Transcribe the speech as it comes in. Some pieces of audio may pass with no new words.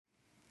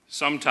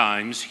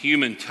Sometimes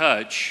human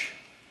touch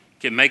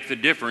can make the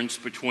difference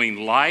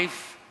between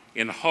life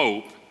and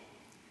hope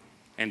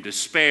and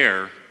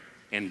despair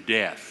and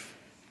death.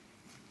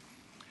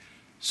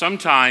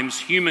 Sometimes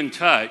human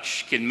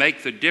touch can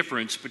make the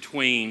difference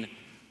between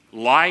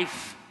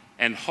life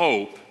and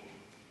hope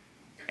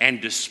and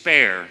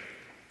despair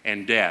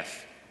and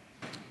death.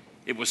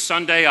 It was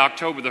Sunday,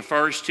 October the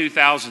 1st,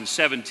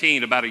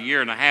 2017, about a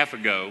year and a half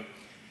ago,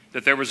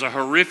 that there was a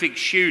horrific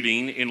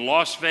shooting in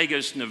Las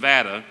Vegas,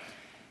 Nevada,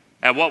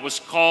 at what was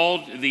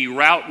called the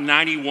Route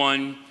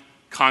 91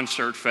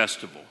 Concert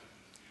Festival.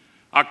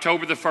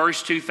 October the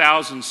 1st,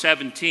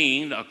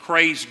 2017, a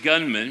crazed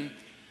gunman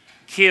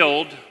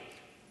killed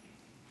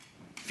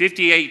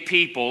 58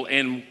 people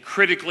and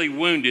critically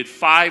wounded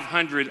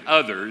 500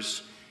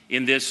 others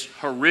in this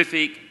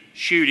horrific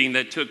shooting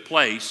that took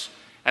place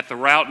at the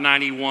Route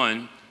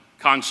 91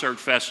 Concert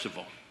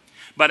Festival.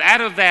 But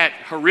out of that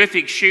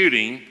horrific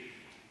shooting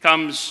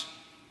comes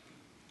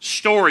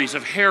stories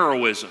of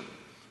heroism,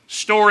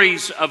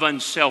 stories of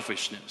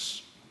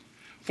unselfishness.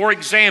 For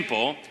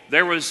example,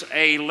 there was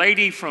a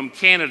lady from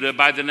Canada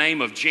by the name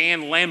of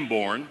Jan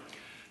Lamborn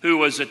who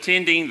was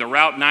attending the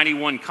Route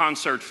 91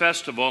 Concert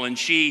Festival, and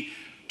she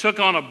took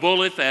on a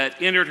bullet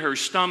that entered her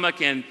stomach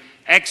and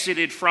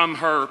exited from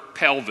her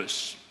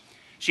pelvis.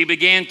 She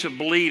began to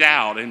bleed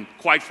out and,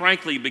 quite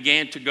frankly,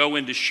 began to go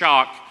into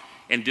shock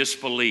and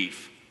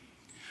disbelief.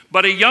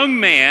 But a young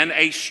man,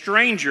 a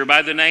stranger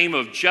by the name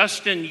of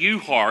Justin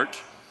Uhart,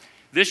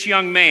 this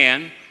young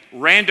man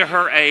ran to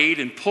her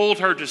aid and pulled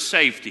her to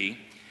safety,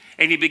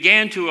 and he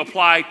began to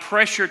apply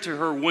pressure to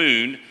her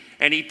wound,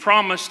 and he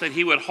promised that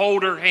he would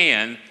hold her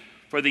hand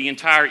for the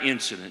entire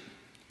incident.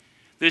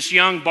 This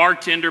young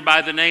bartender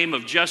by the name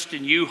of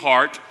Justin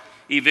Uhart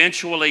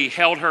eventually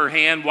held her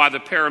hand while the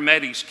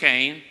paramedics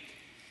came.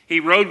 He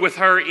rode with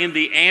her in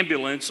the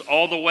ambulance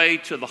all the way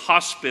to the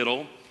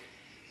hospital,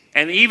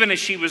 and even as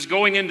she was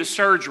going into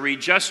surgery,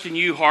 Justin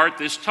Uhart,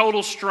 this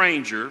total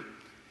stranger,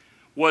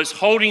 was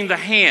holding the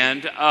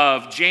hand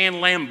of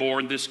Jan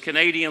Lamborn, this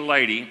Canadian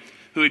lady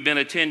who had been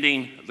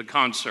attending the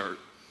concert.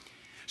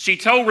 She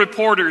told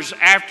reporters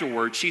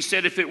afterwards, she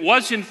said, "If it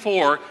wasn't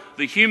for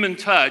the human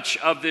touch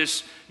of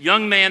this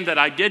young man that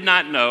I did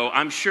not know,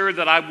 I'm sure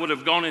that I would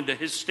have gone into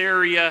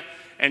hysteria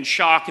and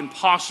shock and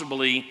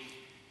possibly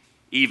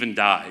even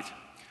died."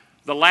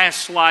 The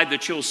last slide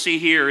that you'll see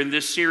here in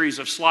this series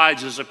of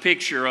slides is a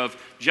picture of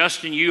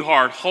Justin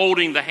Uhart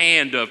holding the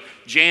hand of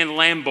Jan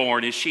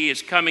Lamborn as she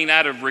is coming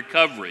out of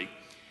recovery.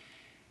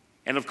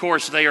 And of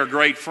course, they are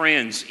great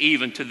friends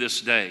even to this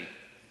day.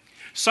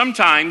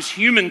 Sometimes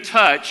human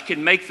touch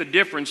can make the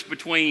difference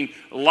between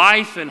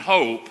life and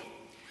hope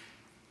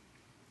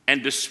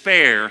and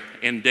despair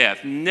and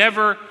death.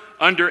 Never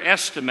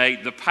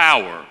underestimate the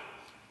power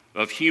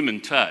of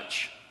human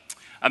touch.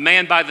 A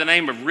man by the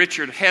name of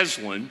Richard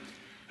Heslin,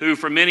 who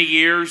for many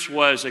years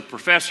was a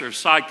professor of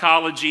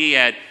psychology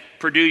at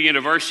Purdue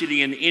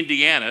University in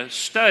Indiana,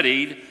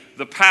 studied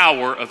the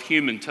power of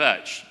human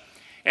touch.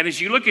 And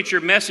as you look at your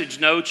message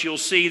notes, you'll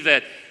see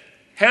that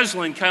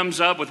Heslin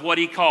comes up with what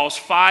he calls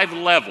 5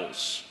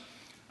 levels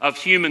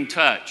of human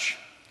touch.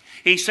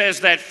 He says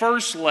that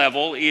first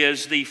level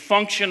is the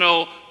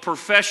functional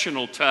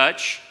professional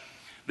touch.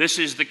 This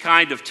is the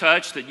kind of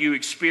touch that you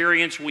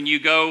experience when you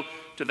go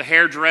to the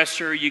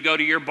hairdresser, you go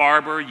to your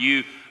barber,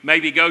 you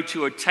maybe go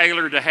to a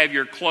tailor to have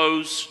your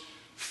clothes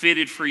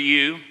fitted for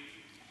you.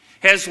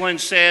 Heslin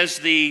says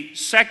the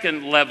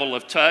second level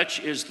of touch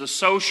is the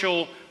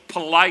social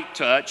polite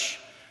touch.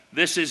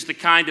 This is the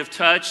kind of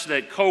touch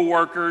that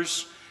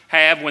coworkers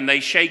have when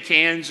they shake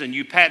hands and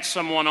you pat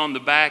someone on the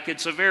back.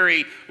 It's a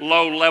very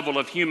low level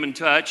of human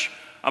touch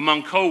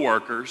among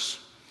coworkers.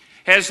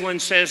 Heslin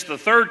says the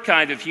third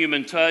kind of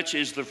human touch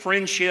is the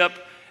friendship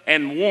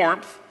and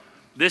warmth.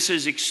 This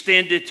is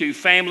extended to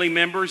family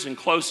members and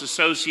close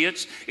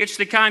associates. It's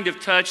the kind of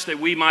touch that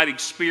we might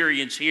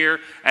experience here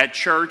at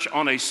church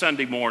on a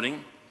Sunday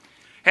morning.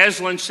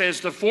 Heslin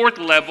says the fourth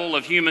level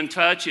of human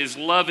touch is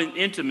love and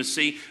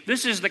intimacy.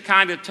 This is the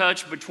kind of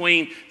touch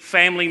between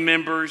family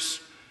members,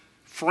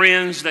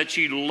 friends that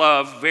you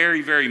love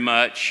very, very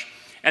much.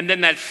 And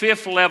then that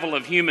fifth level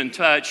of human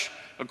touch,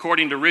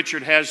 according to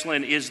Richard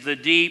Heslin, is the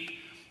deep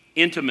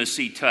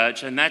intimacy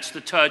touch, and that's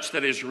the touch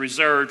that is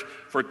reserved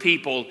for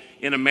people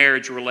in a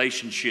marriage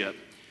relationship.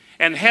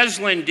 And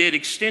Heslin did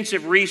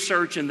extensive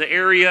research in the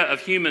area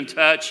of human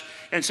touch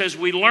and says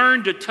we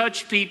learn to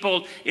touch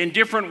people in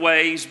different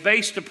ways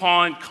based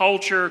upon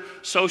culture,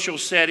 social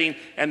setting,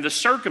 and the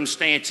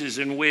circumstances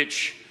in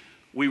which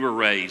we were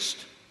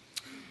raised.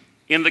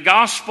 In the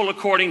Gospel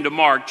according to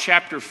Mark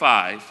chapter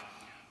 5,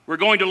 we're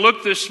going to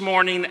look this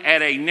morning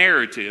at a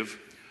narrative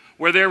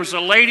where there was a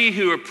lady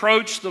who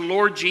approached the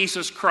Lord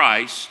Jesus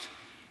Christ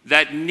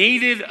that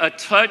needed a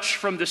touch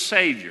from the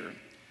Savior,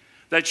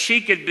 that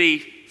she could be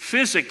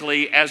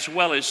physically as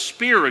well as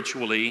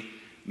spiritually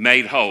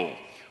made whole.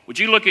 Would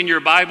you look in your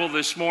Bible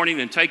this morning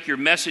and take your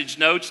message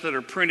notes that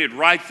are printed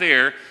right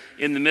there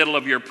in the middle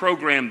of your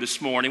program this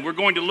morning? We're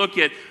going to look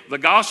at the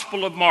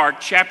Gospel of Mark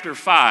chapter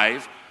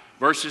 5,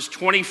 verses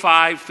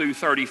 25 through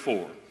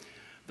 34.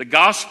 the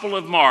Gospel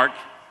of Mark,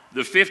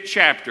 the 5th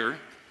chapter,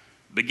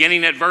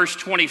 beginning at verse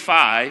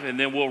 25, and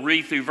then we'll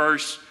read through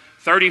verse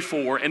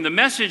 34. And the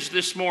message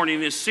this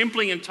morning is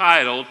simply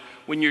entitled,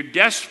 When You're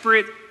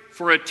Desperate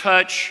for a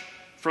Touch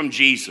from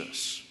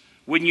Jesus.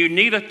 When you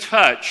need a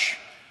touch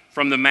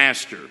from the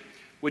Master.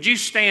 Would you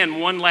stand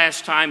one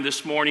last time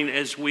this morning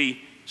as we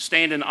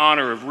stand in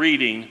honor of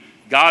reading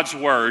God's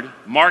Word,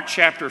 Mark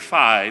chapter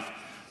 5,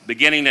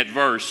 beginning at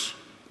verse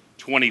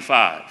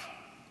 25.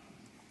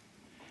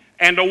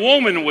 And a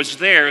woman was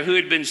there who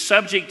had been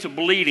subject to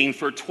bleeding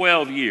for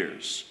 12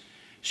 years.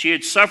 She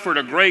had suffered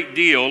a great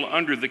deal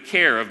under the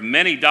care of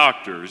many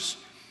doctors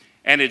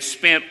and had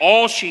spent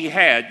all she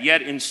had,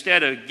 yet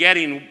instead of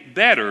getting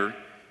better,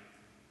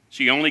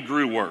 she only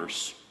grew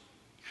worse.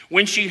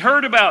 When she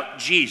heard about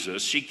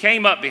Jesus, she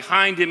came up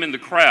behind him in the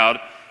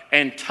crowd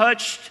and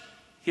touched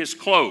his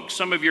cloak.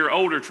 Some of your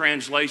older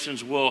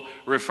translations will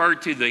refer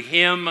to the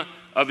hem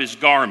of his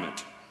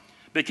garment,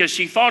 because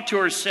she thought to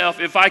herself,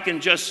 if I can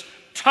just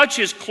touch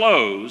his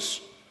clothes,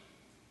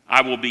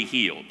 I will be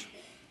healed.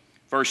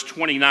 Verse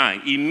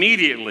 29,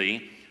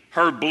 immediately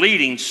her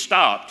bleeding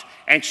stopped,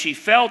 and she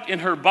felt in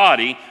her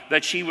body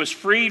that she was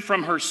freed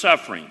from her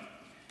suffering.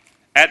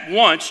 At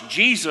once,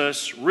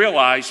 Jesus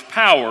realized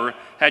power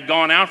had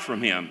gone out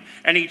from him,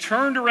 and he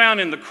turned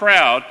around in the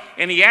crowd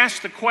and he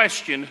asked the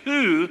question,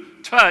 who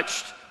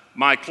touched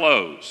my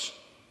clothes?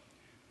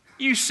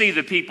 You see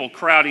the people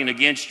crowding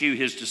against you,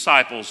 his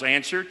disciples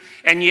answered,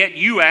 and yet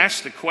you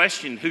ask the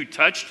question, who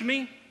touched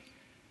me?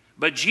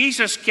 But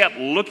Jesus kept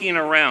looking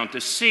around to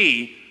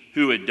see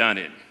who had done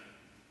it.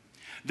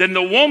 Then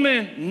the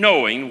woman,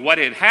 knowing what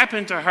had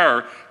happened to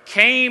her,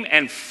 came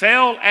and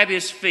fell at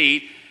his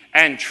feet,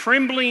 and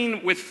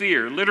trembling with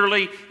fear,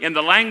 literally in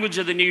the language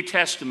of the New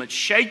Testament,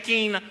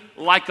 shaking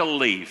like a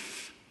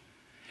leaf.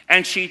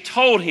 And she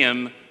told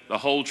him the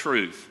whole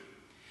truth.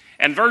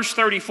 And verse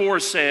 34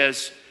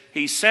 says,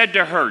 he said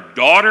to her,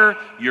 daughter,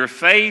 your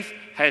faith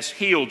has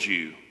healed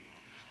you.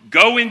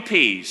 Go in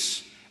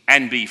peace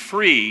and be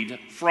freed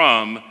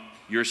from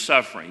your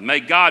suffering.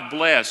 May God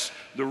bless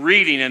the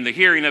reading and the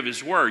hearing of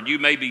his word. You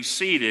may be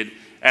seated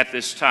at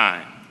this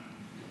time.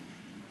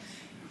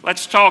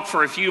 Let's talk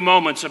for a few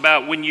moments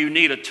about when you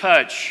need a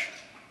touch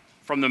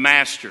from the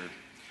Master.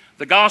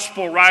 The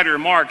gospel writer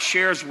Mark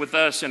shares with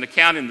us an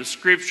account in the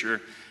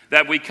scripture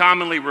that we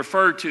commonly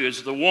refer to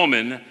as the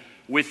woman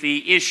with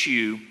the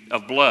issue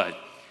of blood.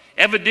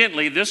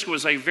 Evidently, this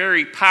was a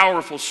very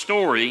powerful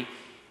story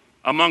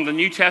among the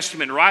New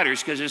Testament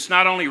writers, because it's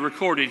not only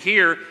recorded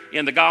here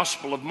in the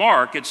Gospel of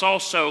Mark, it's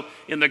also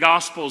in the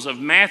Gospels of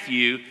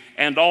Matthew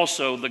and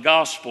also the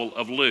Gospel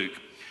of Luke.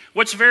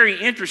 What's very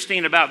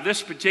interesting about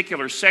this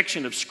particular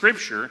section of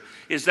Scripture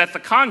is that the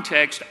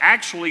context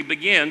actually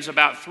begins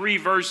about 3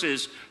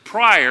 verses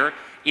prior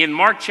in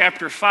Mark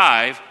chapter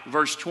 5,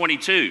 verse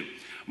 22.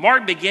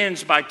 Mark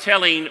begins by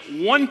telling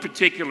one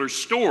particular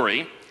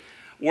story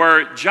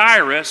where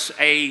Jairus,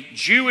 a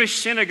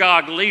Jewish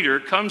synagogue leader,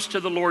 comes to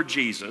the Lord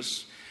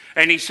Jesus,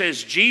 and he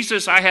says,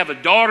 Jesus, I have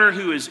a daughter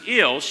who is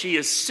ill. She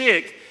is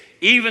sick,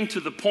 even to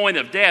the point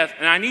of death,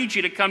 and I need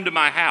you to come to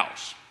my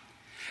house.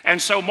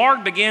 And so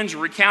Mark begins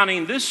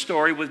recounting this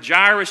story with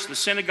Jairus, the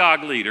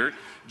synagogue leader,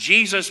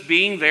 Jesus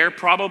being there,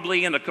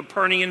 probably in a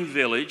Capernaum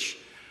village,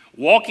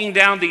 walking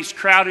down these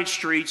crowded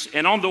streets,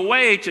 and on the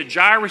way to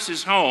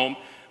Jairus' home,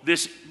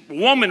 this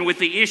woman with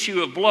the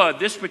issue of blood,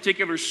 this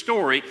particular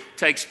story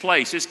takes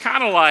place. It's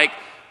kind of like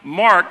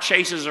Mark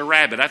chases a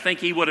rabbit. I think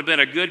he would have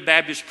been a good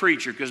Baptist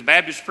preacher, because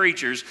Baptist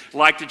preachers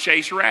like to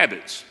chase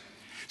rabbits.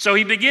 So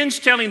he begins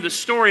telling the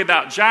story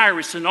about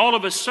Jairus, and all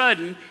of a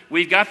sudden,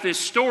 we've got this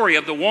story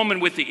of the woman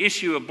with the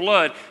issue of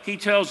blood. He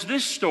tells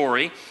this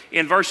story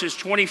in verses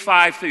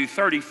 25 through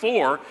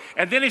 34,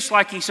 and then it's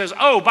like he says,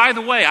 oh, by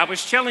the way, I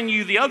was telling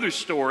you the other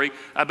story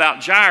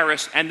about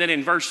Jairus, and then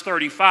in verse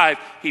 35,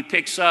 he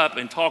picks up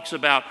and talks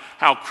about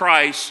how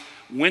Christ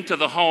went to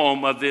the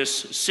home of this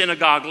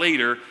synagogue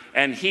leader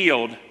and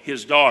healed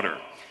his daughter.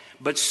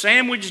 But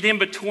sandwiched in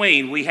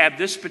between, we have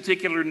this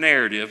particular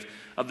narrative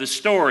of the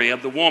story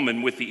of the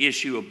woman with the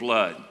issue of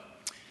blood.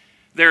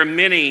 There are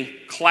many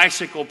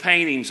classical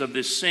paintings of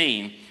this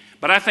scene,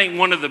 but I think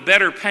one of the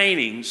better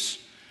paintings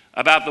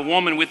about the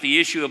woman with the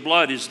issue of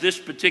blood is this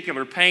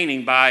particular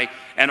painting by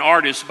an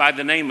artist by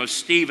the name of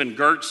Stephen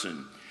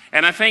Gertson.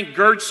 And I think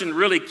Gertson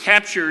really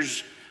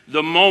captures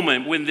the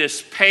moment when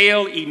this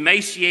pale,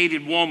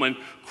 emaciated woman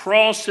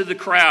crawls to the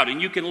crowd,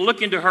 and you can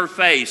look into her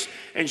face,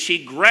 and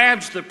she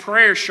grabs the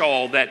prayer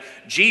shawl that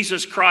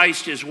Jesus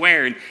Christ is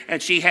wearing,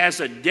 and she has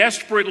a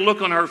desperate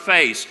look on her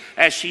face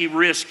as she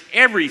risks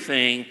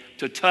everything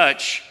to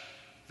touch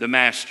the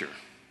Master.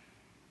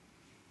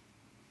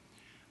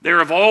 There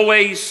have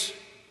always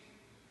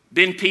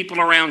been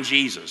people around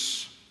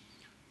Jesus,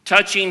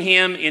 touching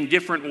him in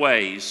different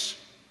ways,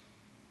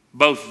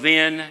 both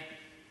then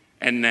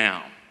and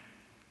now.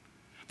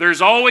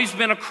 There's always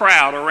been a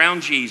crowd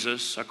around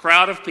Jesus, a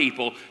crowd of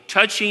people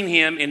touching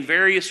him in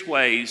various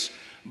ways,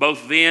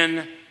 both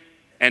then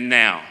and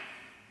now.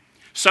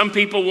 Some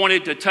people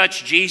wanted to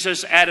touch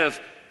Jesus out of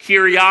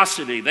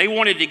curiosity. They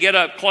wanted to get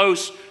up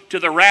close to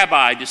the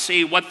rabbi to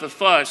see what the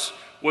fuss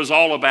was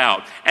all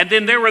about. And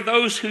then there were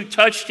those who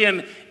touched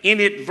him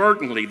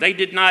inadvertently. They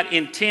did not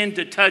intend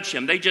to touch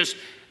him. They just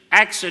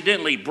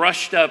accidentally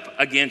brushed up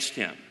against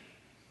him.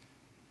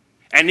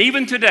 And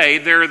even today,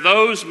 there are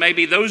those,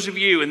 maybe those of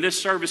you in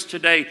this service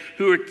today,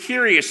 who are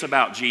curious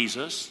about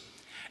Jesus.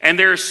 And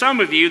there are some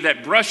of you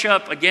that brush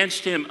up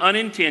against him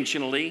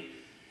unintentionally,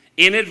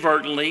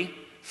 inadvertently,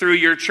 through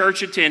your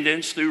church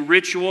attendance, through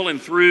ritual,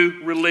 and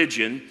through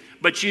religion.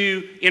 But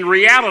you, in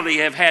reality,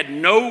 have had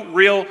no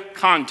real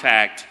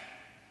contact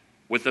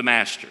with the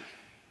Master.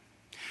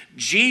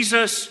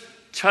 Jesus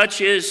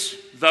touches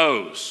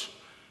those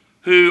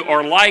who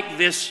are like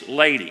this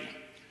lady,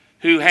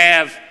 who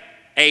have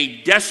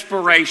a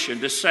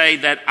desperation to say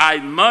that I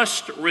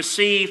must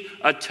receive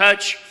a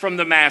touch from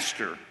the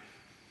Master,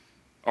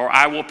 or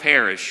I will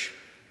perish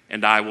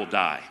and I will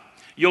die.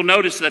 You'll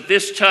notice that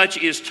this touch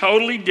is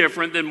totally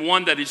different than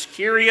one that is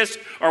curious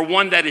or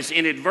one that is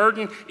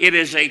inadvertent. It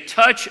is a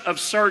touch of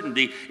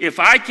certainty. If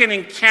I can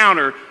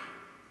encounter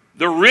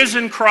the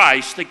risen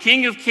Christ, the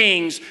King of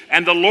Kings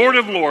and the Lord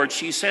of Lords,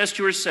 she says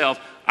to herself,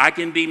 I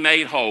can be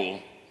made whole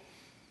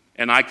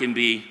and I can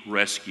be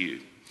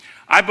rescued.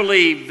 I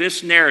believe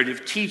this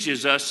narrative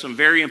teaches us some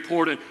very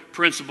important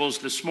principles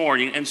this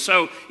morning. And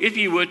so, if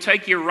you would,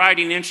 take your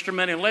writing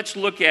instrument and let's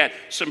look at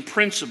some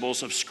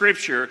principles of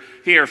Scripture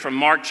here from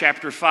Mark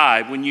chapter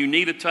 5 when you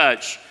need a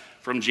touch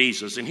from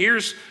Jesus. And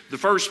here's the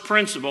first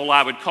principle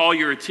I would call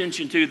your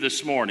attention to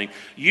this morning.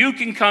 You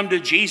can come to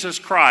Jesus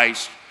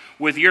Christ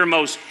with your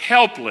most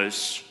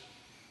helpless,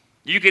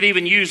 you could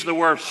even use the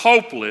word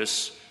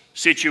hopeless,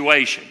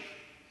 situation.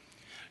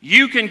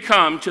 You can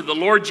come to the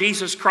Lord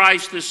Jesus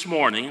Christ this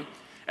morning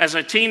as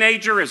a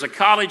teenager, as a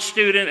college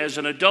student, as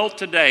an adult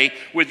today,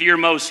 with your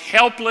most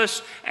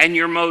helpless and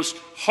your most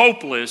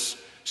hopeless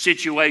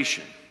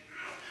situation.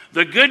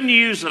 The good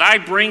news that I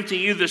bring to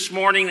you this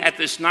morning at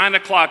this 9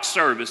 o'clock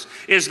service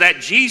is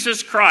that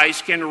Jesus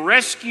Christ can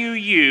rescue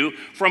you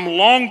from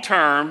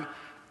long-term,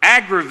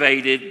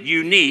 aggravated,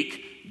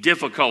 unique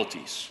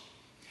difficulties.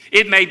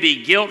 It may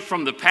be guilt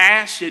from the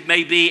past. It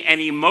may be an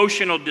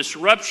emotional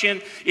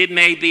disruption. It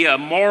may be a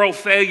moral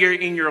failure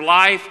in your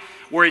life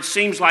where it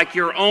seems like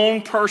your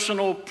own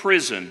personal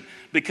prison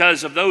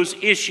because of those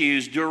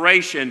issues'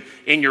 duration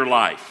in your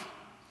life.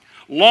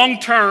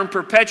 Long-term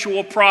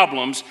perpetual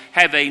problems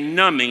have a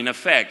numbing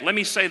effect. Let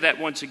me say that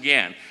once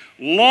again.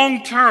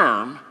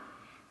 Long-term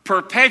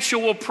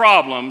perpetual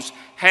problems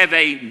have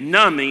a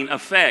numbing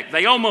effect.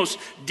 They almost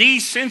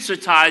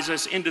desensitize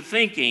us into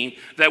thinking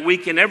that we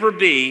can ever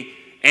be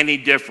any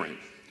different.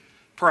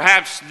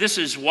 Perhaps this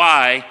is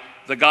why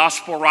the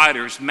gospel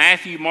writers,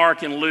 Matthew,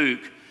 Mark, and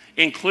Luke,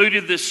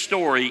 included this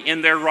story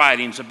in their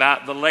writings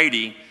about the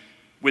lady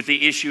with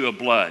the issue of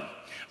blood.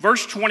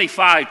 Verse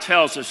 25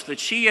 tells us that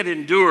she had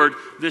endured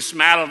this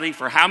malady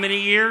for how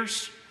many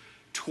years?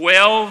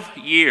 12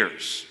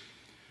 years.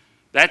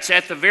 That's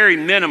at the very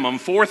minimum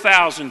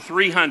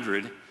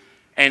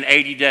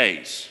 4,380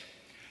 days.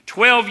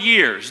 12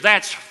 years,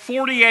 that's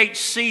 48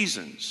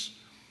 seasons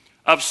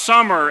of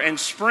summer and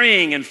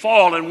spring and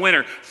fall and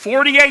winter.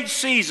 48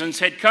 seasons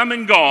had come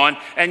and gone,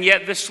 and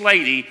yet this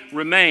lady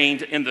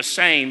remained in the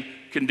same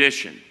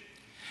condition.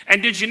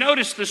 And did you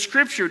notice the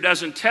scripture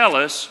doesn't tell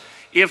us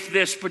if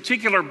this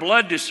particular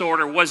blood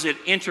disorder, was it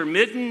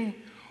intermittent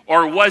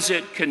or was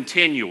it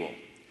continual?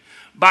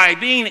 By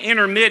being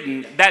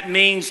intermittent, that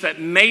means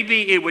that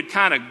maybe it would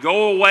kind of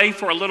go away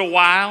for a little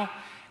while,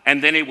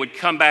 and then it would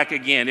come back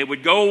again. It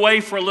would go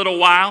away for a little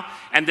while,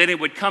 and then it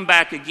would come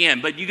back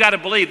again. But you got to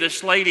believe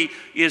this lady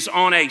is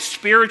on a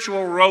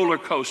spiritual roller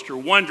coaster,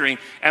 wondering,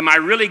 am I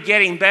really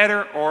getting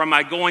better, or am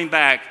I going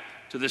back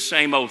to the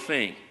same old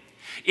thing?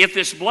 If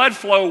this blood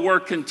flow were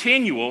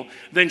continual,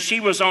 then she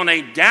was on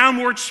a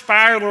downward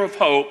spiral of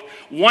hope,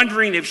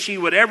 wondering if she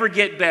would ever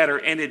get better,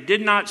 and it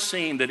did not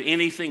seem that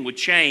anything would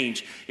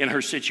change in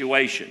her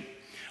situation.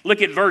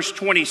 Look at verse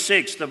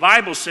 26. The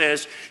Bible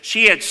says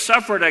she had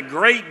suffered a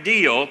great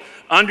deal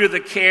under the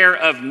care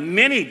of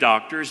many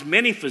doctors,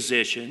 many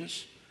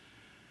physicians.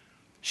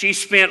 She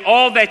spent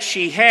all that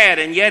she had,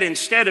 and yet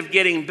instead of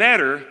getting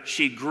better,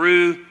 she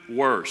grew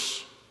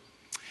worse.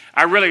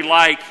 I really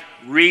like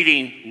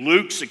reading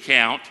Luke's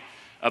account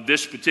of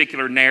this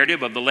particular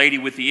narrative of the lady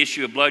with the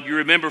issue of blood. You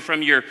remember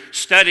from your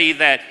study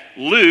that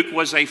Luke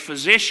was a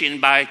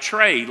physician by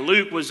trade.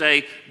 Luke was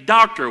a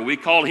doctor. We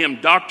call him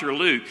Dr.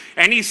 Luke.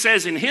 And he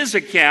says in his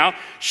account,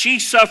 she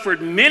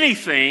suffered many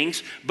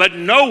things, but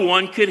no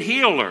one could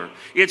heal her.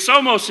 It's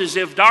almost as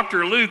if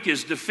Dr. Luke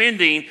is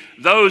defending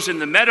those in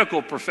the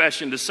medical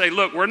profession to say,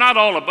 look, we're not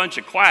all a bunch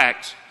of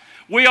quacks.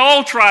 We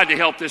all tried to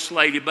help this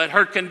lady, but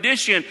her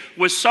condition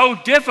was so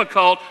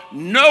difficult,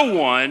 no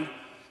one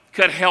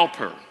could help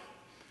her.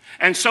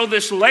 And so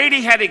this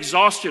lady had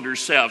exhausted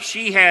herself.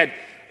 She had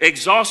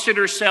exhausted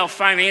herself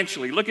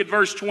financially. Look at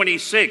verse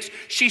 26.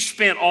 She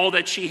spent all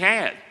that she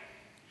had.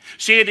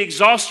 She had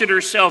exhausted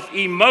herself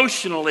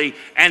emotionally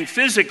and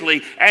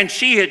physically, and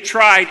she had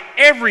tried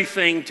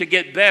everything to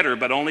get better,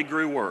 but only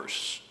grew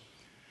worse.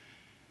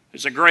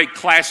 There's a great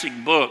classic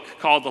book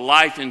called The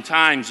Life and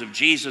Times of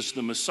Jesus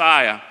the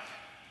Messiah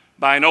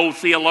by an old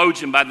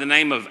theologian by the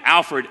name of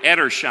Alfred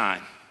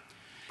Edersheim.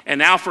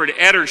 And Alfred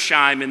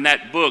Edersheim, in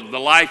that book, The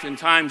Life and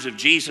Times of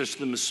Jesus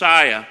the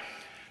Messiah,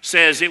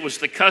 says it was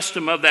the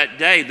custom of that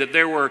day that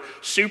there were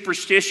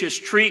superstitious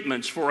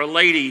treatments for a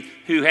lady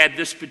who had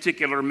this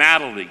particular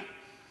malady.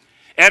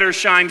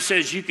 Edersheim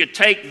says you could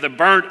take the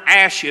burnt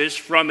ashes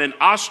from an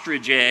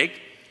ostrich egg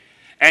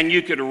and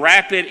you could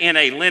wrap it in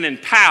a linen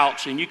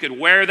pouch and you could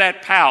wear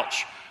that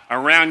pouch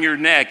around your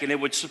neck and it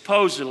would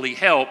supposedly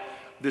help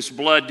this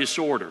blood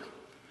disorder.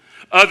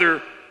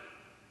 Other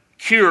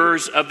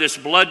cures of this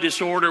blood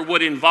disorder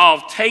would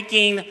involve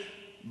taking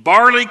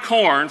barley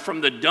corn from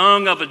the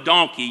dung of a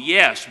donkey.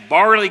 Yes,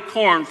 barley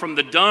corn from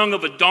the dung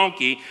of a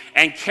donkey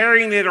and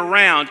carrying it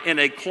around in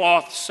a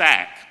cloth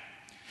sack.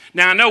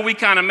 Now, I know we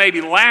kind of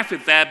maybe laugh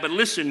at that, but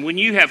listen, when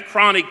you have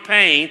chronic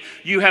pain,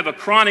 you have a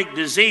chronic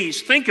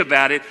disease, think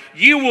about it,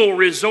 you will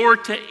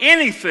resort to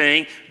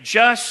anything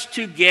just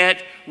to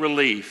get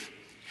relief.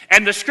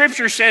 And the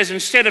scripture says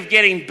instead of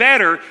getting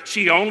better,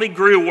 she only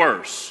grew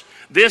worse.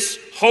 This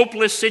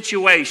hopeless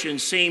situation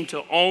seemed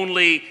to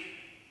only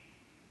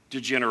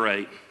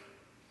degenerate.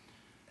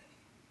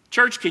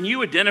 Church, can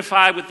you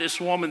identify with this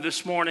woman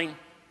this morning?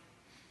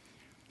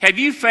 Have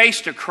you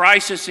faced a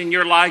crisis in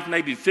your life,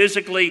 maybe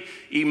physically,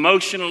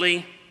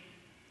 emotionally,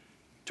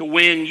 to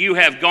when you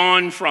have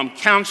gone from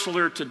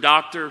counselor to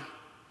doctor,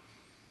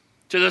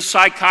 to the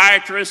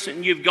psychiatrist,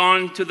 and you've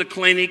gone to the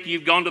clinic,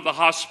 you've gone to the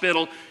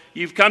hospital,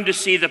 you've come to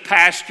see the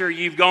pastor,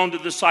 you've gone to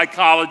the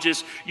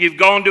psychologist, you've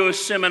gone to a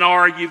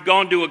seminar, you've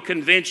gone to a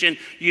convention,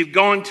 you've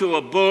gone to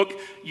a book,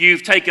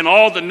 you've taken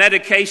all the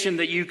medication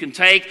that you can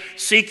take,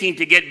 seeking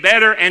to get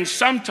better, and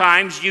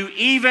sometimes you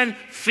even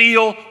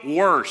feel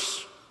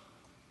worse.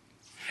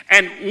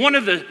 And one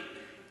of the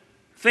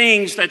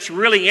things that's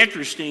really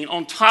interesting,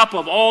 on top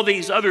of all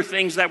these other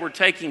things that were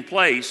taking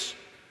place,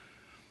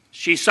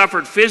 she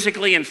suffered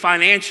physically and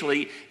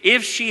financially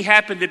if she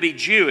happened to be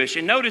Jewish.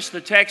 And notice the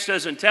text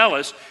doesn't tell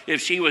us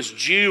if she was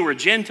Jew or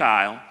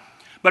Gentile.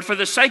 But for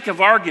the sake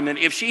of argument,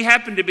 if she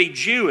happened to be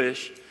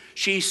Jewish,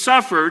 she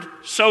suffered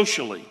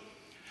socially.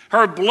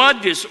 Her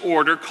blood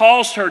disorder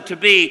caused her to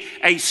be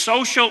a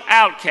social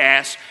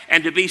outcast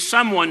and to be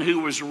someone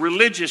who was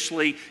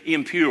religiously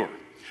impure.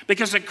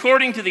 Because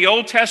according to the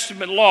Old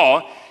Testament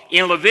law,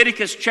 in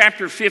Leviticus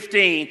chapter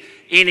 15,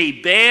 any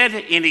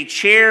bed, any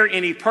chair,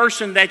 any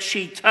person that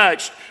she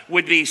touched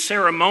would be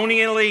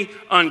ceremonially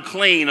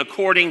unclean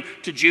according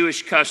to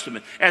Jewish custom.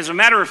 As a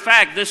matter of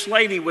fact, this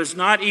lady was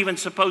not even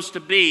supposed to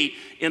be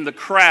in the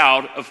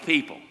crowd of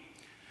people.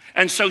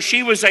 And so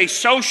she was a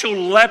social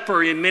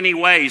leper in many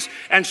ways.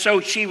 And so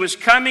she was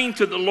coming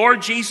to the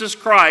Lord Jesus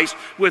Christ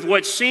with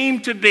what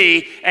seemed to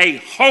be a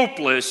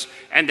hopeless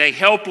and a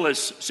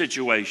helpless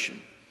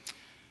situation.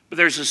 But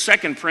there's a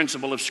second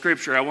principle of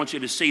Scripture I want you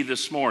to see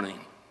this morning.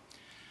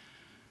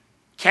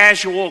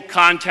 Casual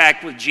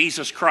contact with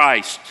Jesus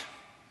Christ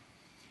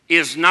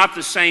is not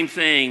the same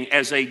thing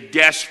as a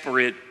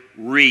desperate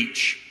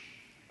reach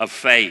of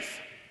faith.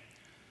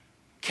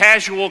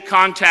 Casual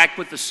contact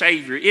with the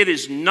Savior, it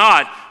is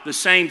not the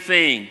same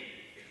thing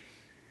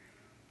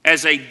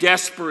as a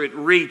desperate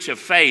reach of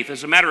faith.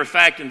 As a matter of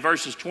fact, in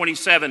verses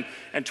 27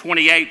 and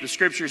 28, the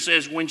Scripture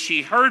says, when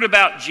she heard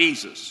about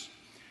Jesus,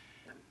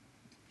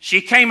 she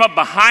came up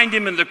behind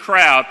him in the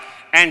crowd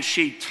and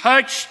she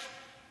touched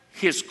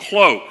his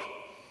cloak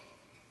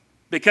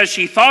because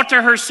she thought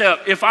to herself,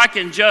 if I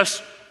can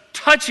just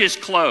touch his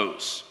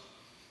clothes.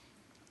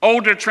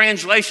 Older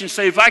translations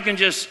say, if I can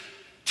just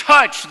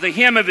touch the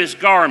hem of his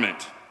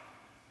garment,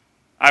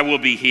 I will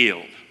be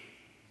healed.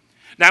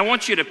 Now I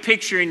want you to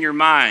picture in your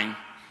mind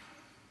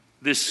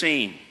this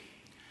scene.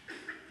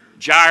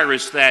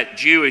 Jairus, that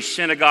Jewish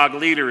synagogue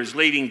leader, is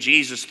leading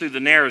Jesus through the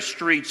narrow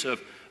streets of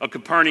a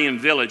Capernaum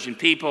village, and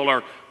people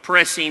are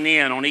pressing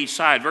in on each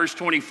side. Verse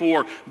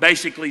 24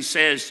 basically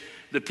says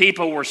the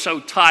people were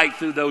so tight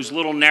through those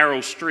little narrow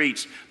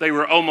streets, they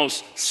were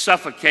almost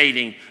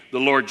suffocating the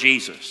Lord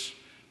Jesus,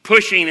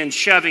 pushing and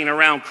shoving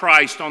around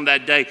Christ on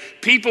that day.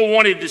 People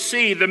wanted to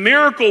see the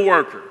miracle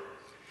worker.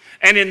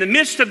 And in the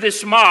midst of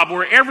this mob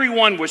where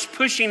everyone was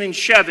pushing and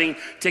shoving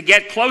to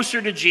get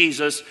closer to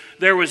Jesus,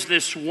 there was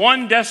this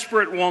one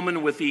desperate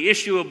woman with the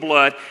issue of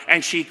blood,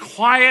 and she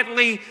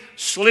quietly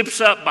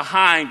slips up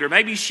behind, or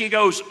maybe she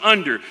goes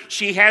under.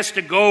 She has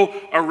to go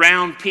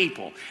around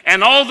people.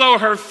 And although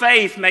her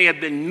faith may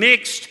have been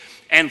mixed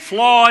and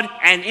flawed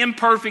and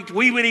imperfect,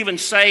 we would even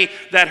say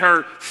that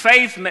her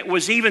faith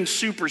was even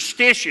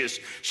superstitious.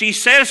 She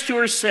says to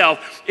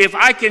herself, if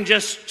I can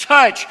just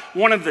touch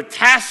one of the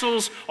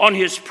tassels on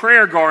his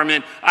prayer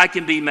garment, I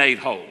can be made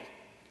whole.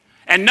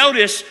 And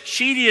notice,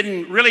 she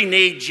didn't really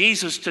need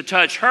Jesus to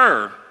touch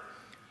her.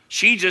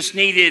 She just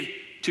needed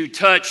to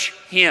touch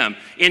him.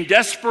 In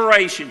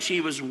desperation,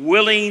 she was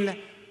willing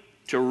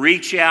to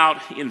reach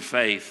out in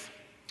faith.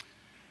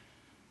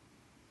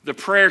 The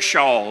prayer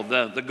shawl,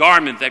 the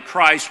garment that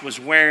Christ was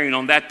wearing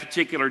on that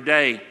particular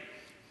day,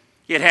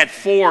 it had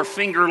 4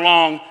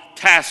 finger-long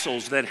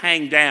tassels that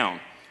hang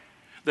down.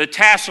 The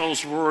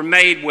tassels were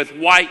made with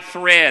white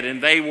thread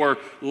and they were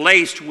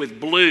laced with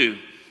blue.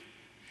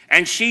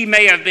 And she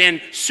may have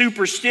been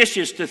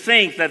superstitious to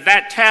think that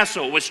that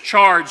tassel was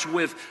charged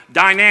with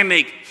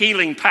dynamic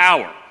healing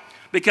power.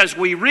 Because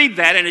we read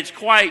that and it's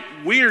quite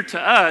weird to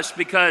us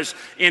because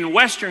in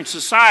Western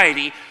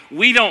society,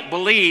 we don't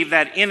believe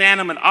that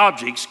inanimate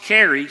objects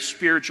carry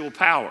spiritual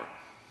power.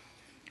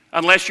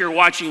 Unless you're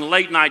watching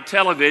late night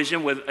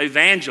television with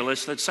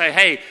evangelists that say,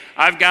 hey,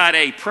 I've got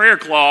a prayer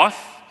cloth,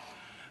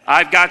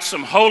 I've got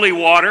some holy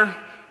water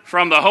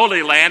from the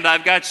Holy Land,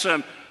 I've got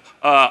some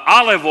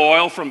olive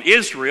oil from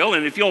Israel,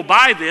 and if you'll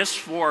buy this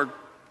for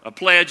a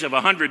pledge of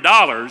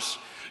 $100,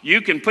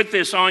 you can put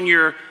this on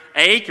your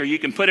ache or you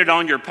can put it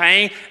on your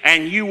pain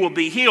and you will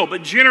be healed.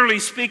 But generally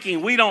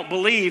speaking, we don't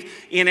believe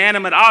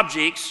inanimate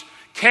objects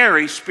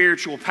carry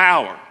spiritual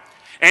power.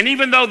 And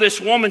even though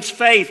this woman's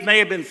faith may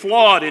have been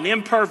flawed and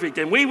imperfect,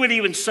 and we would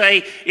even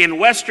say in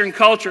Western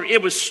culture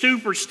it was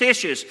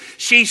superstitious,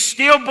 she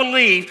still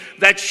believed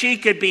that she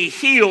could be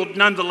healed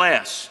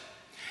nonetheless.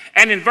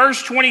 And in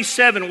verse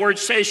 27, where it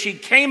says she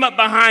came up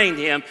behind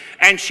him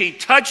and she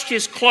touched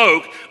his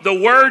cloak, the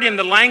word in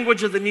the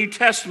language of the New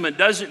Testament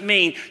doesn't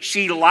mean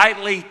she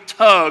lightly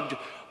tugged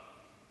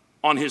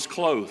on his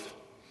clothes.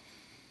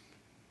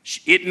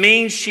 It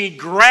means she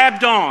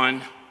grabbed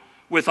on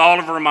with all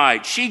of her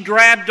might. She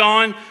grabbed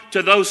on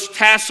to those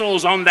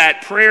tassels on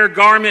that prayer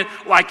garment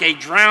like a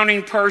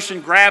drowning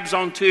person grabs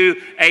onto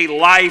a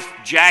life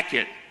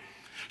jacket.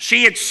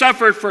 She had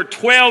suffered for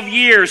 12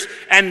 years,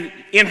 and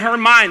in her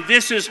mind,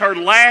 this is her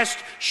last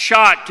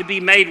shot to be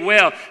made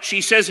well.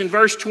 She says in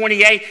verse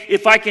 28,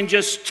 if I can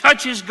just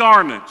touch his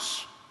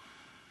garments,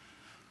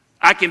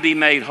 I can be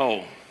made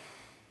whole.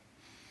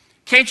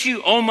 Can't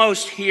you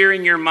almost hear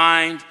in your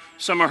mind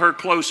some of her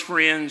close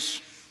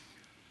friends,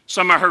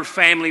 some of her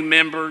family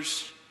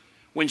members,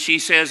 when she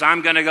says,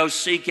 I'm going to go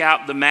seek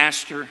out the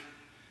master?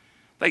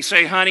 They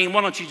say, honey, why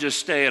don't you just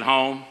stay at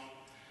home?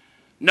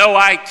 No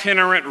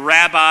itinerant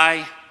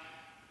rabbi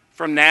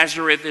from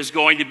Nazareth is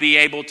going to be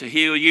able to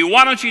heal you.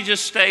 Why don't you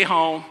just stay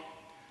home?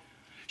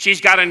 She's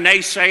got a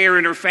naysayer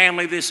in her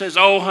family that says,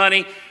 oh,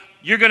 honey,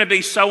 you're going to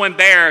be so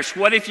embarrassed.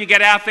 What if you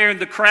get out there in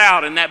the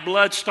crowd and that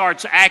blood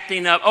starts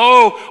acting up?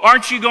 Oh,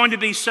 aren't you going to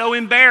be so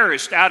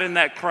embarrassed out in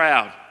that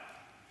crowd?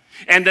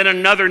 And then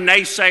another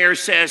naysayer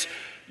says,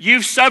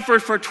 you've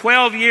suffered for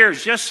 12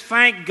 years. Just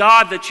thank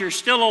God that you're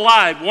still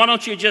alive. Why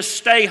don't you just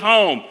stay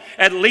home?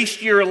 At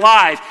least you're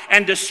alive.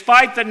 And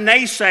despite the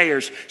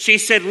naysayers, she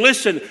said,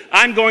 listen,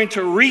 I'm going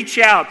to reach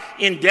out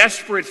in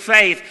desperate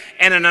faith.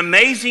 And an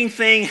amazing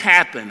thing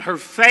happened. Her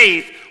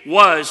faith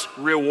was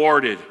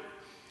rewarded.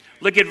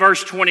 Look at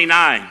verse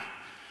 29.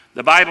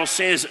 The Bible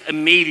says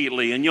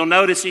immediately. And you'll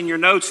notice in your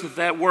notes that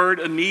that word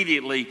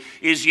immediately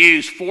is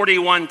used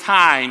 41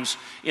 times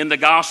in the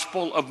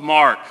Gospel of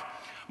Mark.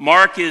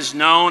 Mark is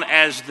known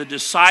as the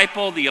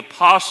disciple, the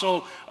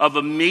apostle of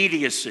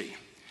immediacy.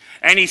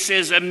 And he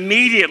says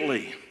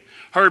immediately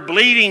her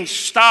bleeding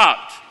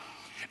stopped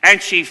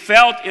and she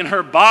felt in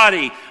her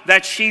body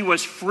that she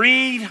was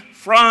freed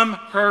from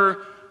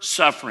her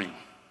suffering.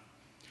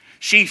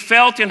 She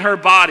felt in her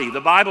body. The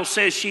Bible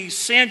says she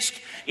sensed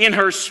in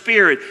her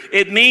spirit.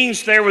 It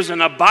means there was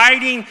an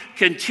abiding,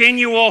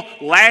 continual,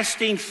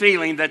 lasting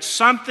feeling that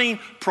something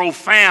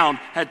profound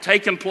had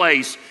taken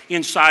place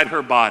inside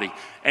her body.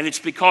 And it's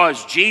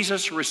because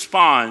Jesus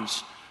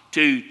responds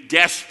to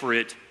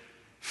desperate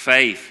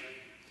faith.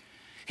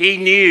 He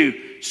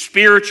knew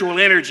spiritual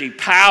energy,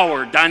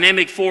 power,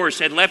 dynamic force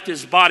had left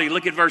his body.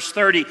 Look at verse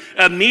 30.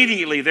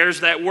 Immediately,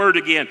 there's that word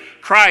again.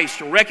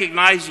 Christ,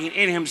 recognizing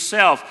in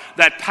himself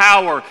that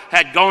power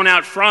had gone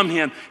out from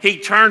him, he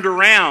turned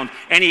around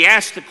and he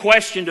asked the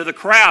question to the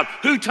crowd,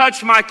 who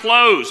touched my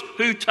clothes?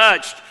 Who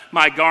touched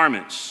my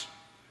garments?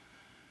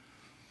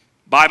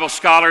 Bible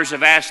scholars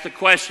have asked the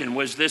question,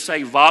 was this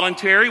a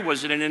voluntary,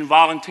 was it an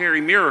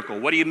involuntary miracle?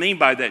 What do you mean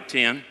by that,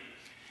 Tim?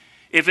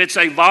 If it's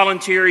a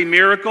voluntary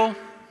miracle,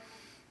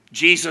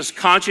 Jesus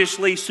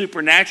consciously,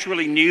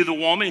 supernaturally knew the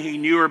woman. He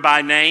knew her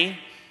by name.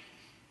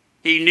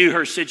 He knew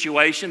her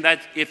situation. That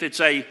if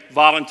it's a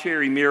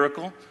voluntary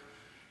miracle.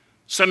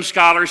 Some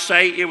scholars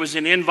say it was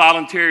an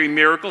involuntary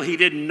miracle. He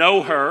didn't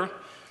know her.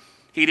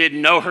 He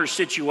didn't know her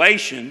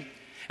situation.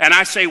 And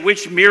I say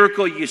which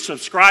miracle you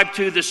subscribe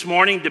to this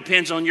morning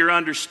depends on your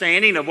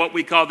understanding of what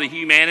we call the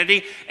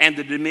humanity and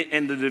the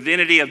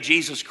divinity of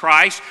Jesus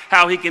Christ,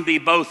 how he can be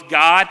both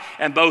God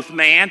and both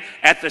man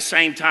at the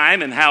same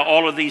time, and how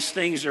all of these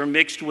things are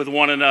mixed with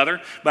one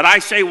another. But I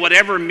say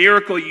whatever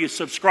miracle you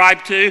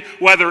subscribe to,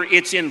 whether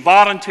it's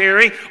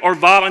involuntary or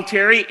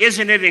voluntary,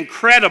 isn't it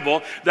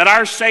incredible that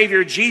our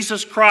Savior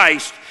Jesus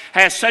Christ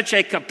has such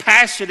a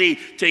capacity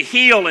to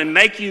heal and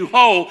make you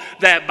whole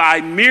that by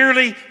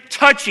merely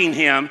touching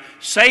him,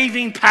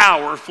 saving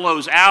power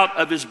flows out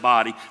of his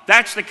body.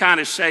 That's the kind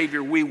of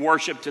Savior we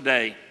worship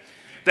today.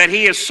 That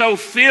he is so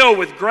filled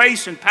with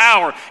grace and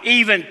power,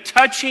 even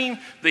touching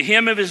the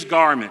hem of his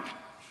garment,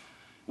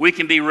 we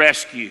can be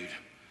rescued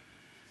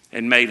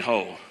and made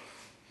whole.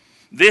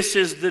 This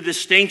is the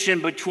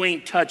distinction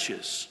between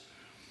touches.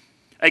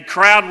 A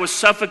crowd was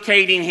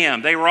suffocating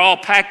him. They were all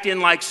packed in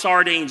like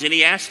sardines, and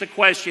he asked the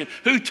question,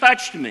 "Who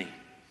touched me?"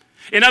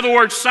 In other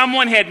words,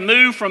 someone had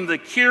moved from the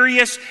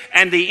curious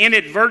and the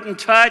inadvertent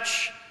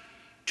touch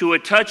to a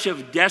touch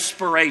of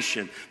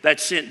desperation that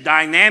sent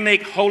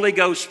dynamic Holy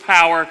Ghost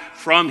power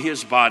from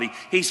his body.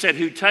 He said,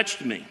 "Who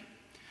touched me?"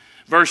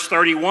 Verse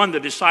 31, the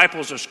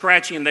disciples are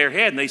scratching their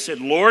head, and they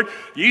said, "Lord,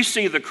 you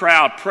see the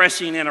crowd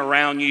pressing in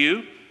around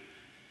you,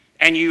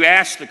 and you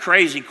ask the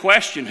crazy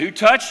question, 'Who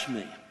touched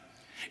me?'"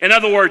 In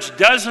other words,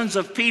 dozens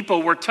of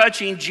people were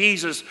touching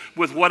Jesus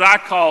with what I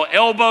call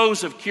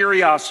elbows of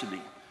curiosity.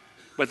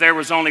 But there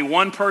was only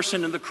one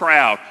person in the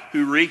crowd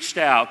who reached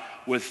out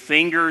with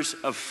fingers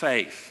of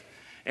faith.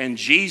 And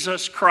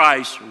Jesus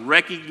Christ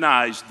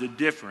recognized the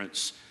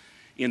difference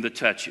in the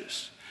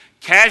touches.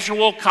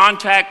 Casual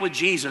contact with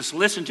Jesus,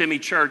 listen to me,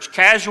 church,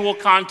 casual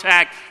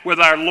contact with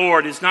our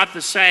Lord is not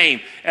the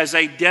same as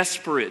a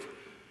desperate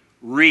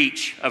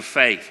reach of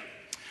faith.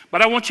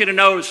 But I want you to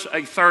notice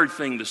a third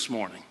thing this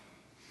morning.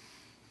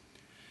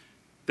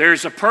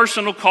 There's a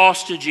personal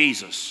cost to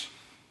Jesus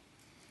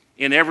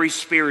in every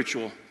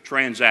spiritual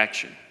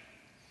transaction.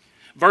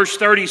 Verse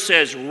 30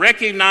 says,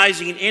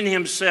 recognizing in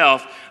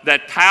himself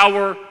that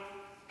power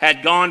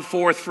had gone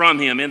forth from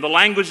him. In the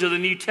language of the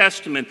New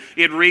Testament,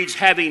 it reads,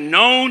 having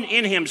known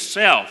in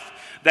himself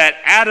that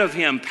out of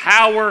him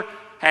power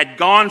had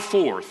gone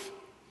forth,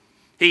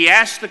 he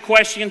asked the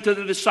question to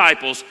the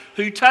disciples,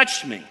 "Who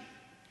touched me?"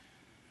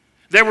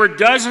 There were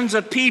dozens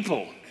of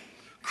people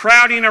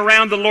crowding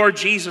around the Lord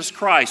Jesus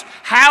Christ.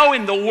 How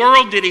in the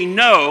world did he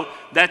know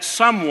that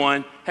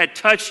someone had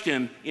touched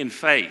him in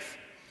faith?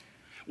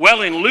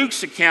 Well, in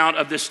Luke's account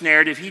of this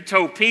narrative, he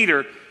told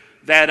Peter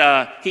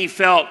that he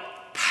felt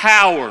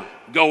power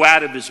go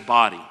out of his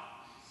body.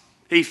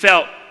 He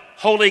felt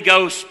Holy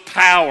Ghost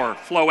power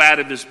flow out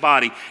of his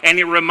body. And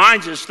it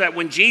reminds us that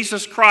when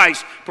Jesus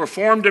Christ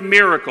performed a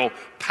miracle,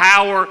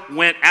 power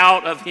went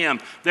out of him.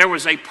 There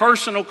was a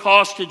personal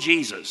cost to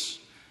Jesus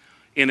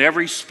in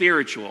every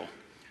spiritual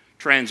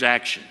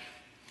transaction.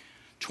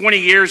 20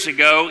 years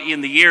ago,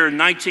 in the year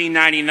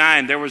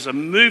 1999, there was a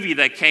movie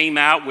that came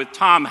out with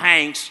Tom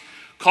Hanks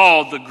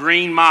called The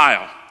Green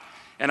Mile.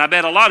 And I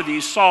bet a lot of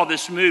you saw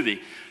this movie.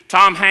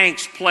 Tom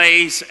Hanks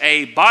plays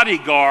a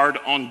bodyguard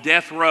on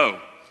death row.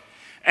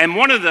 And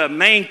one of the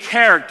main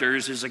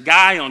characters is a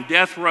guy on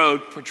death row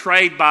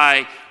portrayed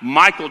by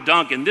Michael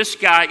Duncan. This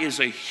guy is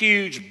a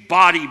huge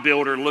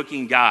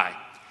bodybuilder-looking guy.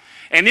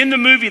 And in the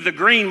movie The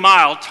Green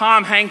Mile,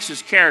 Tom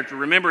Hanks' character,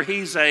 remember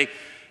he's a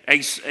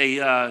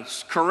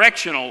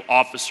correctional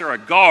officer, a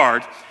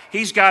guard.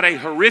 He's got a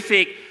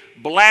horrific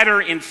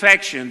bladder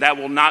infection that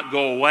will not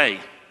go away.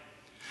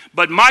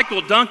 But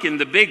Michael Duncan,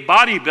 the big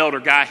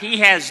bodybuilder guy, he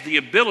has the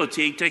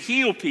ability to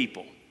heal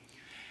people.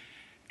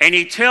 And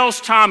he tells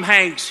Tom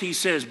Hanks, he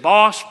says,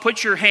 "Boss,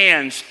 put your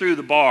hands through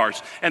the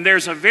bars." And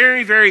there's a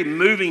very, very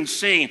moving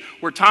scene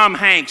where Tom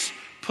Hanks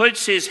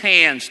puts his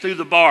hands through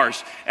the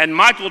bars. And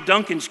Michael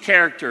Duncan's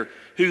character,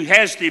 who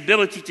has the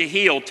ability to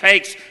heal,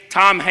 takes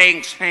Tom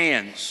Hanks'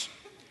 hands.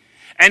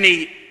 And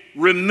he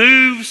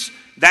removes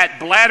that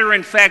bladder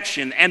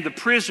infection, and the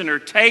prisoner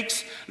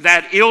takes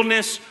that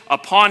illness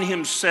upon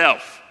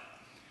himself.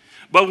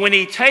 But when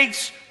he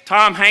takes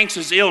Tom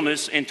Hanks'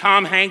 illness and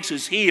Tom Hanks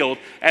is healed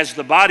as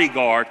the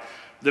bodyguard,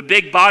 the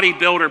big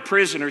bodybuilder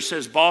prisoner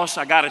says, "Boss,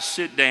 I got to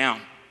sit down.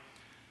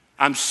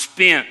 I'm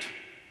spent.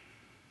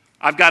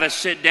 I've got to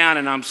sit down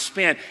and I'm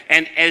spent."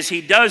 And as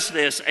he does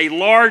this, a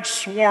large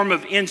swarm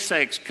of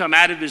insects come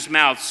out of his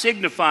mouth,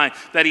 signifying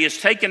that he has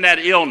taken that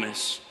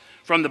illness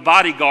from the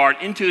bodyguard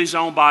into his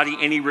own body,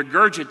 and he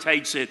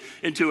regurgitates it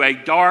into a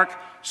dark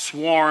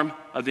swarm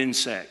of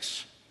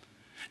insects.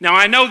 Now,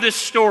 I know this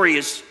story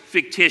is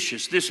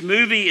fictitious. This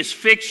movie is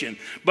fiction.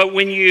 But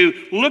when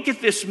you look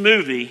at this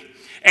movie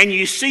and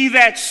you see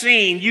that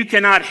scene, you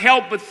cannot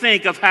help but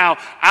think of how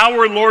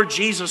our Lord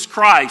Jesus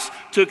Christ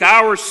took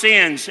our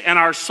sins and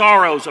our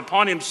sorrows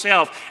upon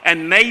himself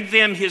and made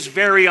them his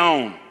very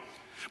own.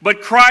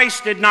 But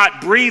Christ did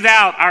not breathe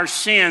out our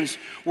sins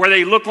where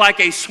they look like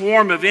a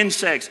swarm of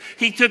insects.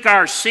 He took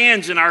our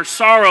sins and our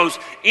sorrows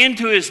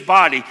into his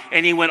body,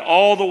 and he went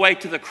all the way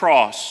to the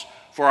cross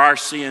for our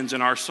sins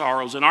and our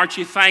sorrows. And aren't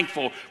you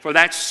thankful for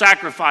that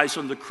sacrifice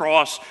on the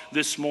cross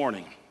this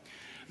morning?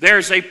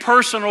 There's a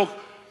personal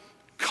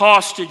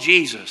cost to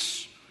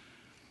Jesus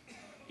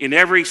in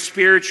every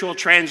spiritual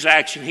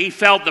transaction. He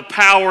felt the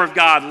power of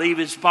God leave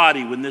his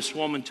body when this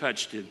woman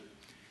touched him.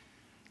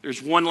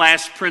 There's one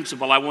last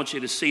principle I want you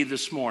to see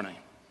this morning.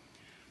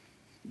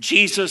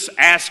 Jesus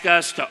asked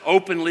us to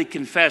openly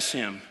confess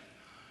him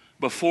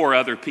before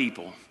other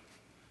people.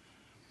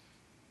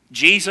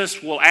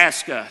 Jesus will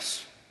ask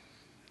us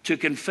to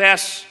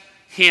confess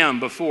him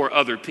before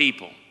other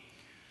people.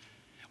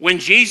 When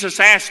Jesus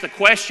asked the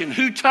question,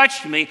 "Who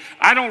touched me?"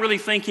 I don't really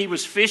think he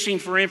was fishing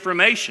for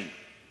information.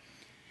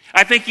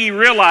 I think he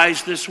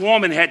realized this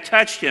woman had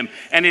touched him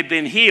and had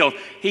been healed.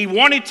 He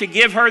wanted to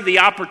give her the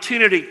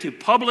opportunity to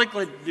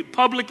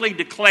publicly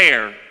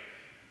declare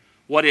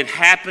what had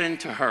happened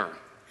to her.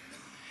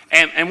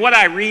 And what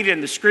I read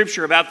in the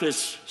scripture about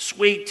this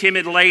sweet,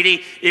 timid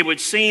lady, it would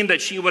seem that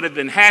she would have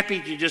been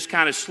happy to just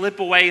kind of slip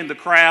away in the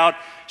crowd.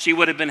 She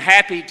would have been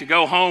happy to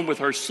go home with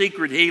her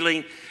secret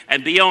healing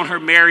and be on her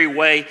merry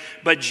way.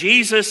 But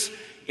Jesus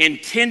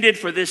intended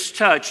for this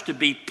touch to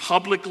be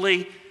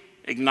publicly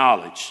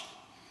acknowledged.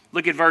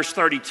 Look at verse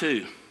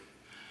 32.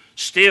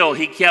 Still,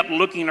 he kept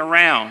looking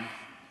around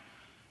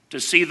to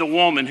see the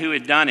woman who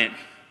had done it.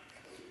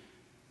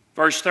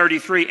 Verse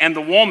 33, and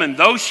the woman,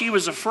 though she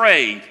was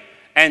afraid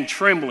and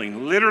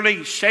trembling,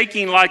 literally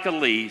shaking like a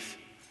leaf,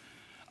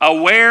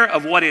 aware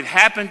of what had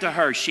happened to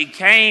her, she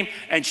came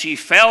and she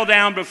fell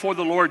down before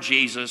the Lord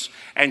Jesus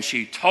and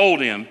she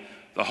told him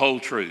the whole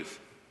truth.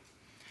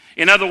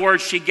 In other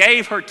words, she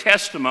gave her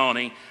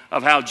testimony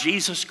of how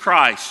Jesus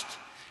Christ,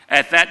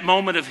 at that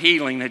moment of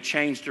healing, had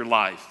changed her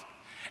life.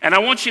 And I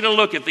want you to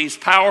look at these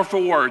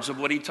powerful words of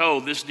what he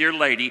told this dear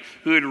lady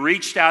who had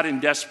reached out in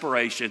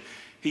desperation.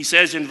 He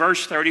says in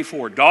verse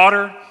 34,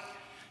 daughter,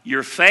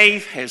 your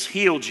faith has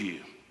healed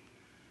you.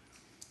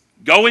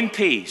 Go in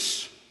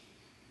peace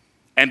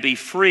and be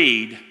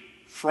freed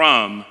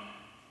from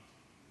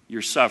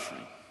your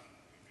suffering.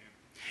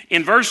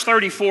 In verse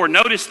 34,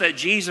 notice that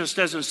Jesus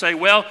doesn't say,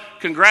 well,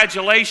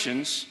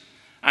 congratulations,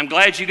 I'm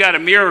glad you got a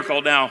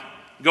miracle, now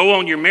go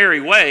on your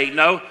merry way.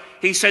 No,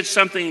 he said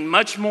something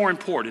much more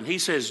important. He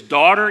says,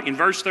 daughter, in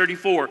verse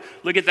 34,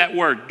 look at that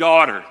word,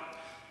 daughter.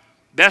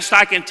 Best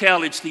I can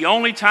tell, it's the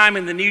only time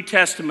in the New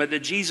Testament that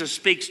Jesus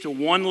speaks to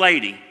one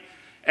lady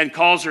and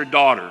calls her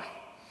daughter.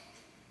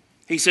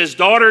 He says,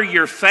 daughter,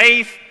 your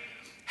faith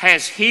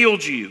has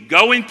healed you.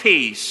 Go in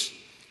peace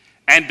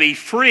and be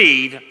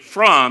freed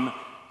from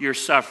your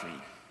suffering.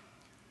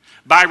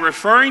 By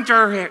referring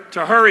to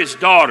her as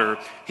daughter,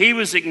 he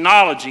was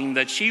acknowledging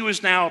that she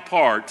was now a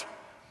part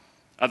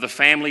of the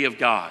family of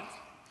God.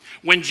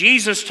 When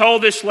Jesus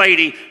told this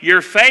lady,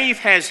 your faith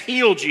has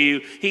healed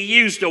you, he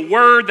used a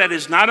word that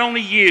is not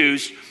only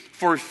used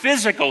for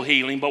physical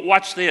healing, but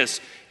watch this,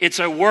 it's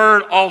a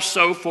word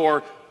also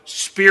for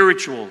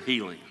spiritual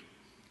healing.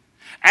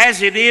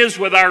 As it is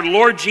with our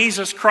Lord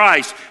Jesus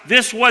Christ,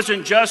 this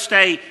wasn't just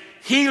a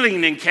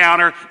healing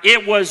encounter,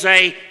 it was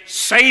a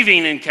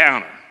saving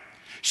encounter.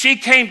 She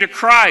came to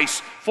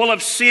Christ full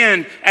of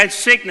sin and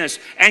sickness,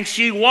 and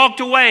she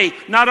walked away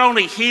not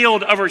only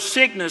healed of her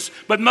sickness,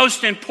 but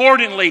most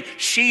importantly,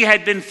 she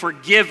had been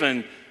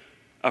forgiven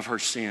of her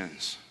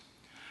sins.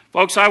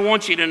 Folks, I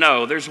want you to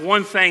know there's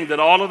one thing that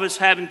all of us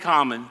have in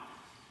common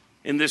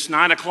in this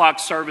 9 o'clock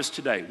service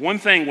today. One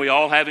thing we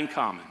all have in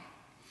common.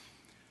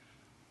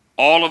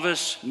 All of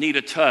us need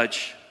a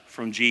touch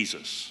from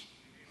Jesus.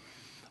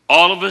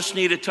 All of us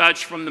need a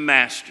touch from the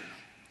Master.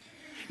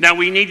 Now,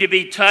 we need to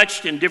be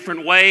touched in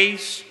different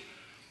ways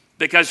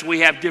because we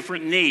have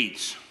different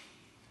needs,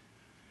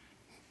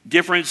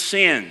 different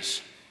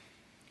sins,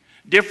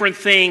 different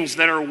things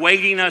that are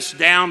weighting us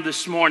down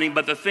this morning.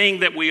 But the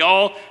thing that we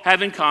all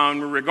have in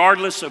common,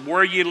 regardless of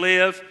where you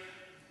live,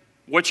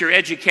 what your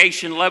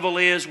education level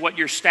is, what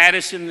your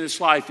status in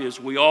this life is,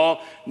 we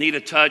all need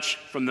a touch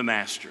from the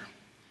Master.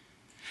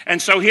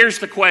 And so here's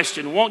the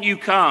question. Won't you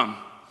come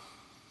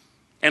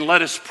and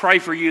let us pray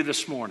for you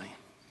this morning?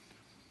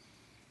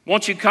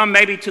 Won't you come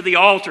maybe to the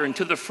altar and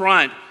to the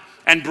front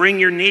and bring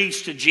your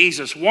needs to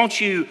Jesus?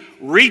 Won't you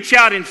reach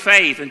out in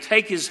faith and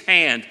take his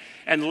hand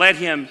and let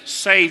him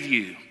save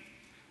you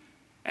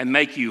and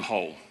make you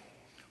whole?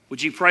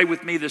 Would you pray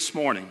with me this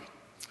morning?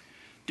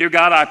 Dear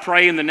God, I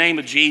pray in the name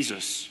of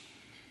Jesus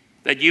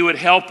that you would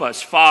help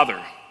us,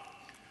 Father,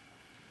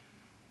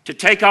 to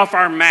take off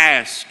our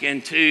mask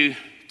and to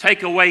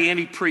take away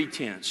any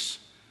pretense.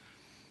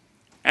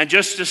 And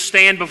just to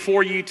stand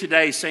before you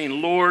today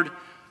saying, Lord,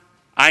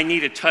 I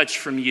need a touch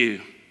from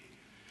you.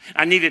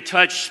 I need a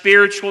touch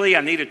spiritually.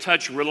 I need a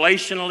touch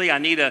relationally. I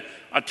need a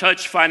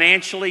touch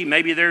financially.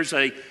 Maybe there's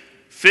a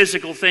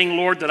physical thing,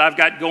 Lord, that I've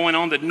got going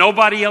on that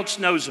nobody else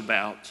knows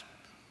about.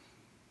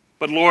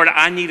 But Lord,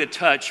 I need a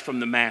touch from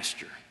the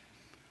Master.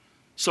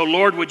 So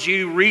Lord, would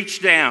you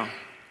reach down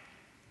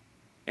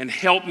and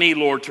help me,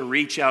 Lord, to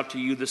reach out to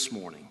you this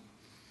morning.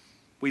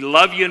 We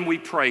love you and we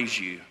praise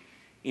you.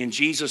 In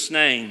Jesus'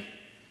 name,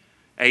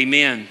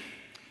 amen.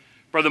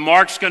 Brother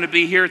Mark's going to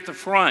be here at the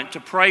front to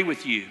pray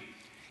with you.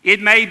 It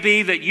may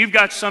be that you've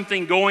got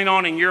something going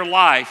on in your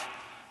life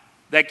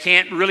that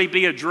can't really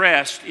be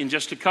addressed in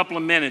just a couple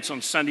of minutes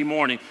on Sunday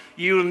morning.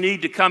 You'll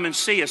need to come and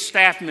see a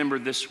staff member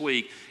this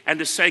week and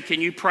to say, can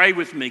you pray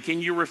with me? Can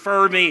you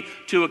refer me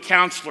to a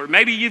counselor?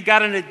 Maybe you've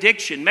got an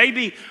addiction.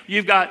 Maybe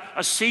you've got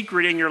a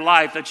secret in your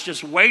life that's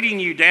just weighting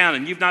you down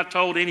and you've not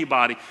told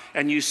anybody.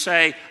 And you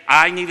say,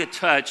 I need a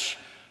touch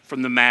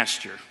from the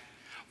Master.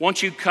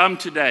 Won't you come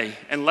today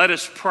and let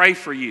us pray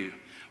for you?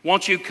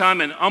 Won't you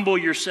come and humble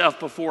yourself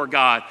before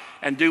God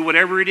and do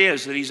whatever it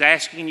is that he's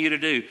asking you to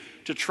do,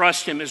 to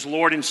trust him as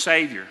Lord and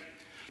Savior,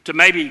 to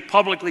maybe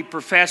publicly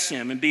profess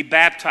him and be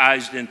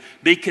baptized and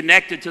be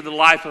connected to the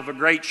life of a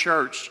great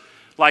church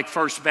like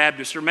First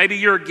Baptist. Or maybe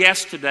you're a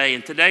guest today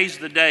and today's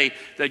the day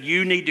that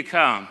you need to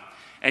come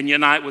and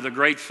unite with a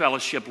great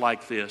fellowship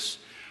like this.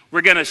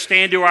 We're going to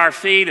stand to our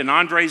feet, and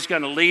Andre's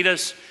going to lead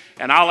us.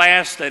 And I'll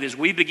ask that as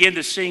we begin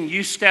to sing,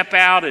 you step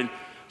out and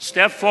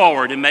step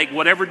forward and make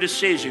whatever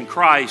decision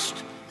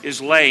Christ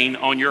is laying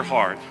on your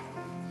heart.